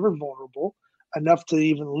open. I was never vulnerable enough to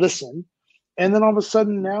even listen. And then all of a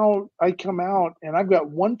sudden now I come out and I've got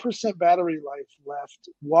 1% battery life left,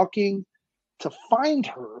 walking to find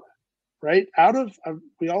her, right?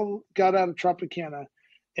 We all got out of Tropicana,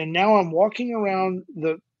 and now I'm walking around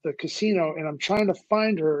the casino and I'm trying to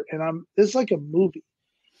find her, and it's like a movie.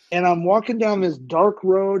 And I'm walking down this dark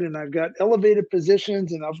road, and I've got elevated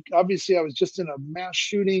positions, and obviously I was just in a mass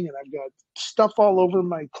shooting, and I've got stuff all over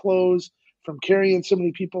my clothes from carrying so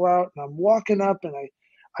many people out. And I'm walking up, and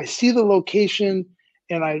I see the location,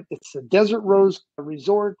 and it's the Desert Rose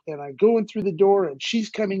Resort, and I go in through the door, and she's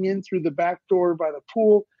coming in through the back door by the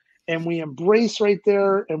pool, and we embrace right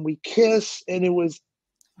there, and we kiss, and it was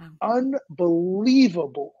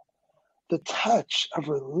unbelievable. The touch of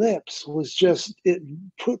her lips was just,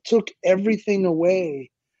 took everything away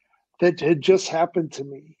that had just happened to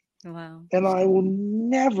me. Wow. And I will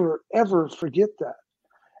never, ever forget that.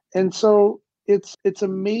 And so it's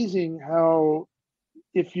amazing how,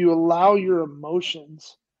 if you allow your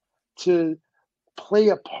emotions to play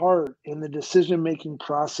a part in the decision-making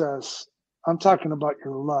process, I'm talking about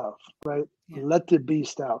your love, right? Yeah. Let the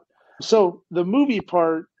beast out. So the movie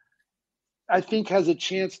part, I think, has a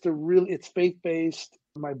chance to really, it's faith-based.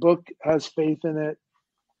 My book has faith in it.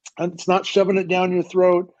 And it's not shoving it down your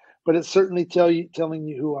throat, but it's certainly telling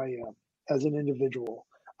you who I am as an individual.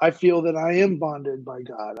 I feel that I am bonded by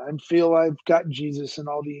God. I feel I've got Jesus and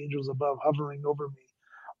all the angels above hovering over me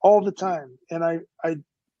all the time. And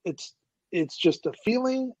it's just a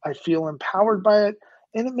feeling. I feel empowered by it,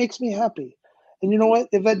 and it makes me happy. And you know what?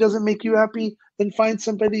 If that doesn't make you happy, then find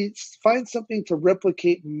something to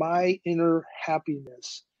replicate my inner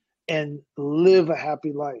happiness and live a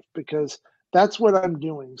happy life, because that's what I'm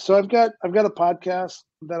doing. So I've got a podcast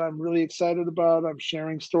that I'm really excited about. I'm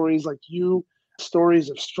sharing stories like you, stories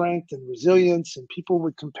of strength and resilience, and people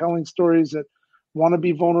with compelling stories that want to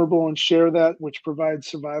be vulnerable and share that, which provides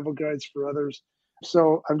survival guides for others.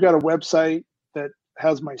 So I've got a website that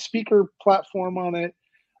has my speaker platform on it.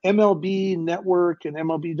 MLB Network and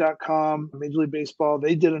MLB.com, Major League Baseball,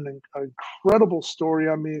 they did an incredible story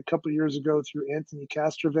on me a couple of years ago through Anthony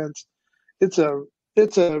Castrovents. It's an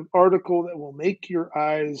article that will make your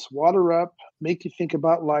eyes water up, make you think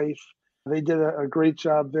about life. They did a great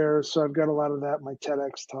job there. So I've got a lot of that in my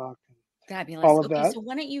TEDx talk. Fabulous. All of Okay, that. so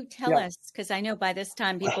why don't you tell us, because I know by this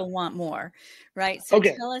time people want more, right? So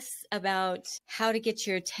tell us about how to get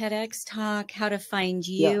your TEDx talk, how to find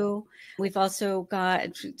you. Yeah. We've also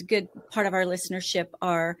got a good part of our listenership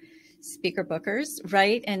are speaker bookers,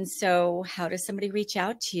 right? And so how does somebody reach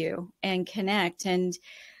out to you and connect? And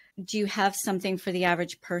do you have something for the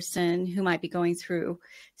average person who might be going through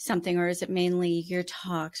something, or is it mainly your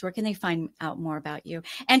talks? Where can they find out more about you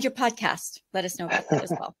and your podcast? Let us know about that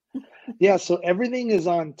as well. Yeah, so everything is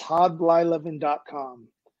on toddblyleven.com,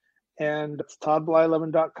 and it's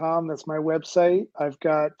toddblyleven.com. That's my website. I've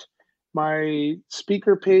got my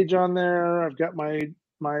speaker page on there. I've got my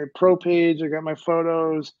pro page. I got my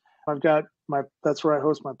photos. That's where I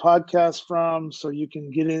host my podcast from. So you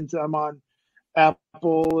can get into, I'm on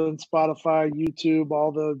Apple and Spotify, YouTube,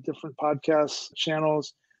 all the different podcast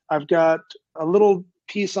channels. I've got a little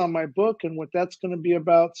piece on my book and what that's going to be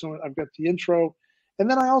about. So I've got the intro. And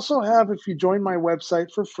then I also have, if you join my website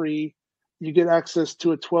for free, you get access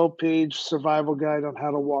to a 12-page survival guide on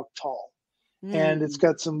how to walk tall. And it's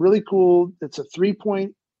got some really cool, it's a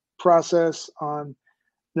 3-point process on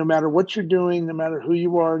no matter what you're doing, no matter who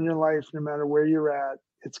you are in your life, no matter where you're at.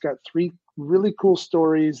 It's got 3 really cool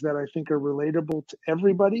stories that I think are relatable to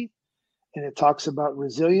everybody. And it talks about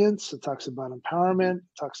resilience. It talks about empowerment.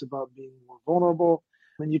 It talks about being more vulnerable.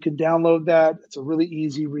 And you can download that. It's a really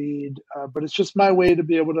easy read, but it's just my way to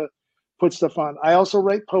be able to put stuff on. I also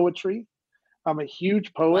write poetry. I'm a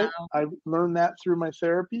huge poet. Wow. I learned that through my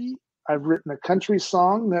therapy. I've written a country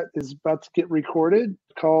song that is about to get recorded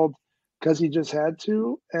called "'Cause He Just Had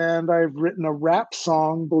To." And I've written a rap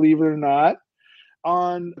song, believe it or not,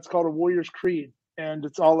 it's called A Warrior's Creed. And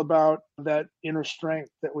it's all about that inner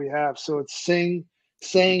strength that we have. So it's saying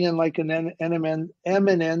in like an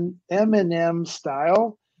Eminem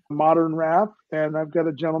style, modern rap. And I've got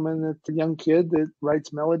a gentleman that's a young kid that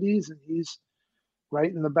writes melodies, and he's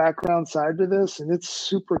right in the background side to this, and it's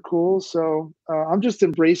super cool. So I'm just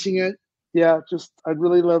embracing it. yeah, just I'd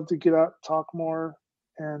really love to get out, talk more,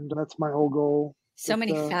 and that's my whole goal. So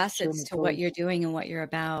many sharing facets the to what stories. you're doing and what you're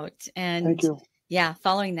about. And Thank you. yeah,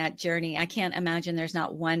 following that journey, I can't imagine there's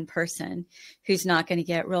not one person who's not going to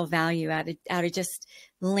get real value out of just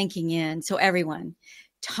linking in. So everyone,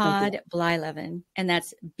 Todd Blyleven, and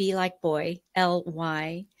that's B like boy,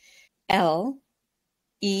 Lyleven.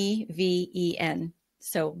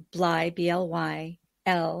 So Bly,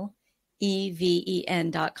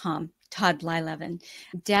 BLYLEVEN.com. Todd Blyleven.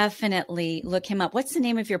 Definitely look him up. What's the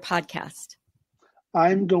name of your podcast?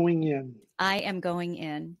 I'm going in. I am going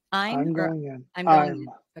in. I'm going in. I'm going in.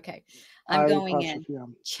 Okay. I'm going in.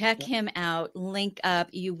 Check Yeah. him out. Link up.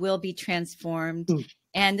 You will be transformed.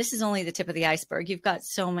 And this is only the tip of the iceberg. You've got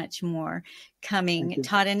so much more coming,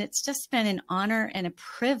 Todd. And it's just been an honor and a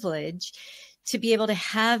privilege to be able to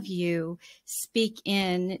have you speak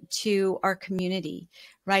in to our community,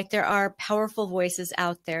 right? There are powerful voices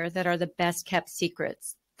out there that are the best kept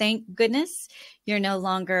secrets. Thank goodness you're no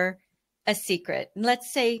longer a secret.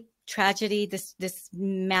 Let's say tragedy, this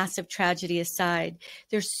massive tragedy aside,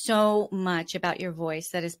 there's so much about your voice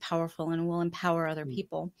that is powerful and will empower other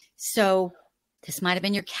people. So this might have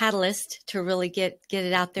been your catalyst to really get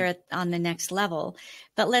it out there on the next level.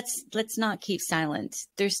 But let's not keep silent.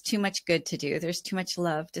 There's too much good to do. There's too much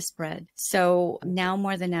love to spread. So now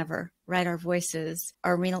more than ever, right? Our voices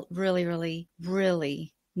are really, really,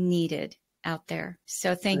 really needed out there.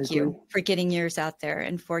 So thank you for getting yours out there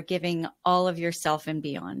and for giving all of yourself and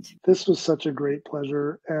beyond. This was such a great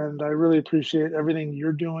pleasure. And I really appreciate everything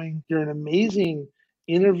you're doing. You're an amazing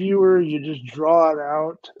interviewer. You just draw it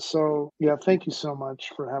out. So yeah, thank you so much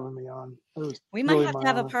for having me on. We might have to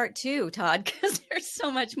have a part 2, Todd, because there's so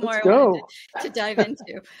much more I wanted to dive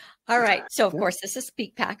into. All right. So of course, this is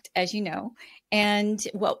Speak Packed, as you know. And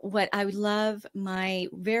what I would love, my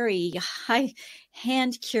very high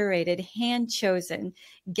hand curated, hand chosen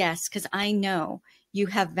guests, because I know you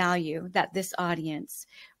have value that this audience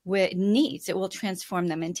needs. It will transform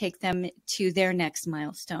them and take them to their next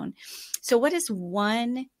milestone. So what is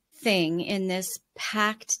one thing in this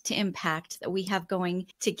pact to impact that we have going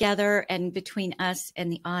together and between us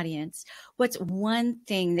and the audience? What's one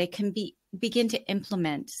thing they can begin to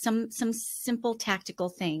implement, some simple tactical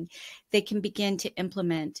thing they can begin to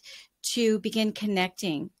implement to begin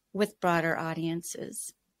connecting with broader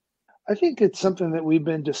audiences? I think it's something that we've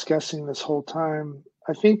been discussing this whole time.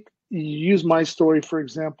 I think you use my story, for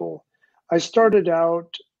example. I started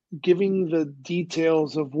out giving the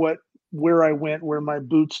details of where I went, where my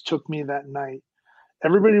boots took me that night.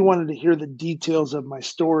 Everybody wanted to hear the details of my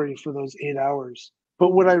story for those 8 hours.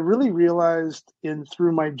 But what I really realized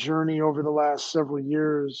through my journey over the last several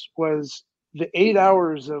years was the 8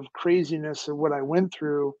 hours of craziness of what I went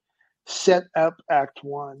through set up Act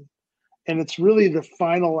 1. And it's really the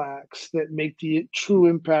final acts that make the true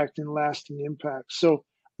impact and lasting impact. So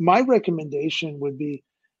my recommendation would be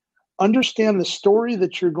understand the story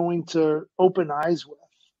that you're going to open eyes with,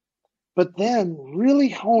 but then really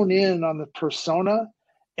hone in on the persona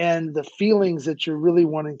and the feelings that you're really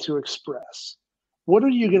wanting to express. What are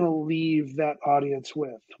you going to leave that audience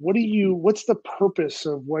with? What's the purpose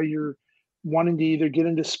of why you're wanting to either get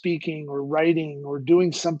into speaking or writing or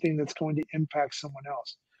doing something that's going to impact someone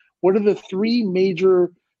else? What are the 3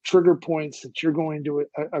 major trigger points that you're going to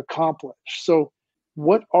accomplish? So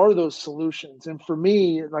what are those solutions? And for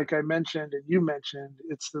me, like I mentioned and you mentioned,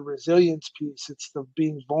 it's the resilience piece, it's the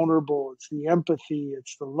being vulnerable, it's the empathy,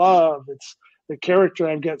 it's the love, it's the character.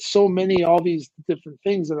 I've got so many, all these different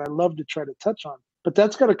things that I love to try to touch on, but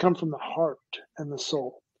that's got to come from the heart and the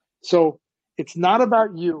soul. So it's not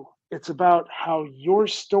about you. It's about how your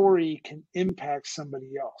story can impact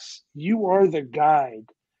somebody else. You are the guide.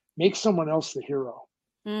 Make someone else the hero.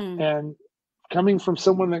 And coming from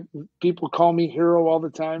someone that people call me hero all the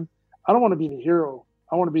time, I don't want to be the hero.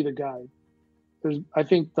 I want to be the guide. I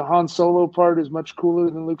think the Han Solo part is much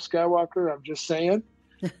cooler than Luke Skywalker. I'm just saying,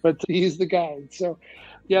 but he's the guide. So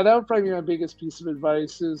yeah, that would probably be my biggest piece of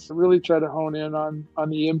advice, is really try to hone in on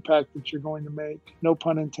the impact that you're going to make. No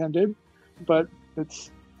pun intended, but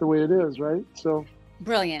it's the way it is, right? So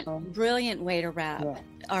brilliant way to wrap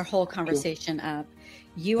our whole conversation up.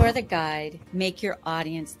 You are the guide. Make your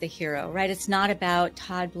audience the hero, right? It's not about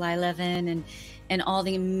Todd Blyleven and all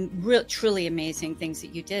the truly amazing things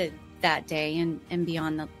that you did that day and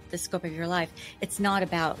beyond the scope of your life. It's not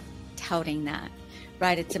about touting that,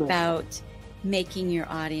 right? It's about making your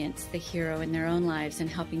audience the hero in their own lives and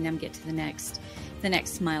helping them get to the next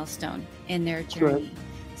milestone in their journey. Right.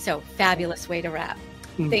 So fabulous way to wrap.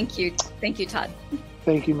 Thank you, Todd.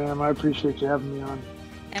 Thank you, ma'am. I appreciate you having me on.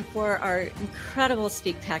 And for our incredible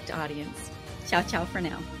Speak Packed audience, ciao for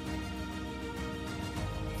now.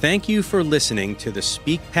 Thank you for listening to the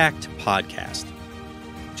Speak Pact podcast.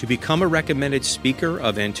 To become a recommended speaker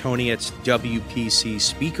of Antoniette's WPC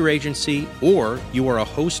speaker agency, or you are a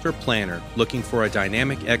host or planner looking for a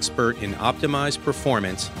dynamic expert in optimized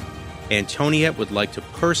performance, Antoniette would like to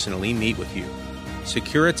personally meet with you.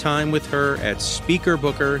 Secure a time with her at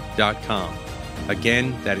speakerbooker.com.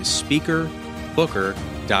 Again, that is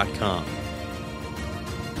speakerbooker.com.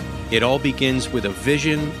 It all begins with a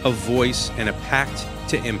vision, a voice, and a pact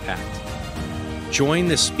to impact. Join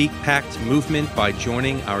the Speak Pact movement by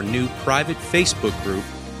joining our new private Facebook group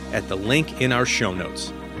at the link in our show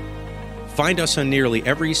notes. Find us on nearly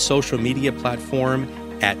every social media platform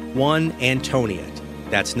at One Antoniette.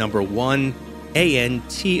 That's number 1,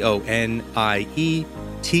 ANTONIETTE,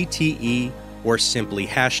 or simply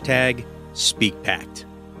hashtag SpeakPact.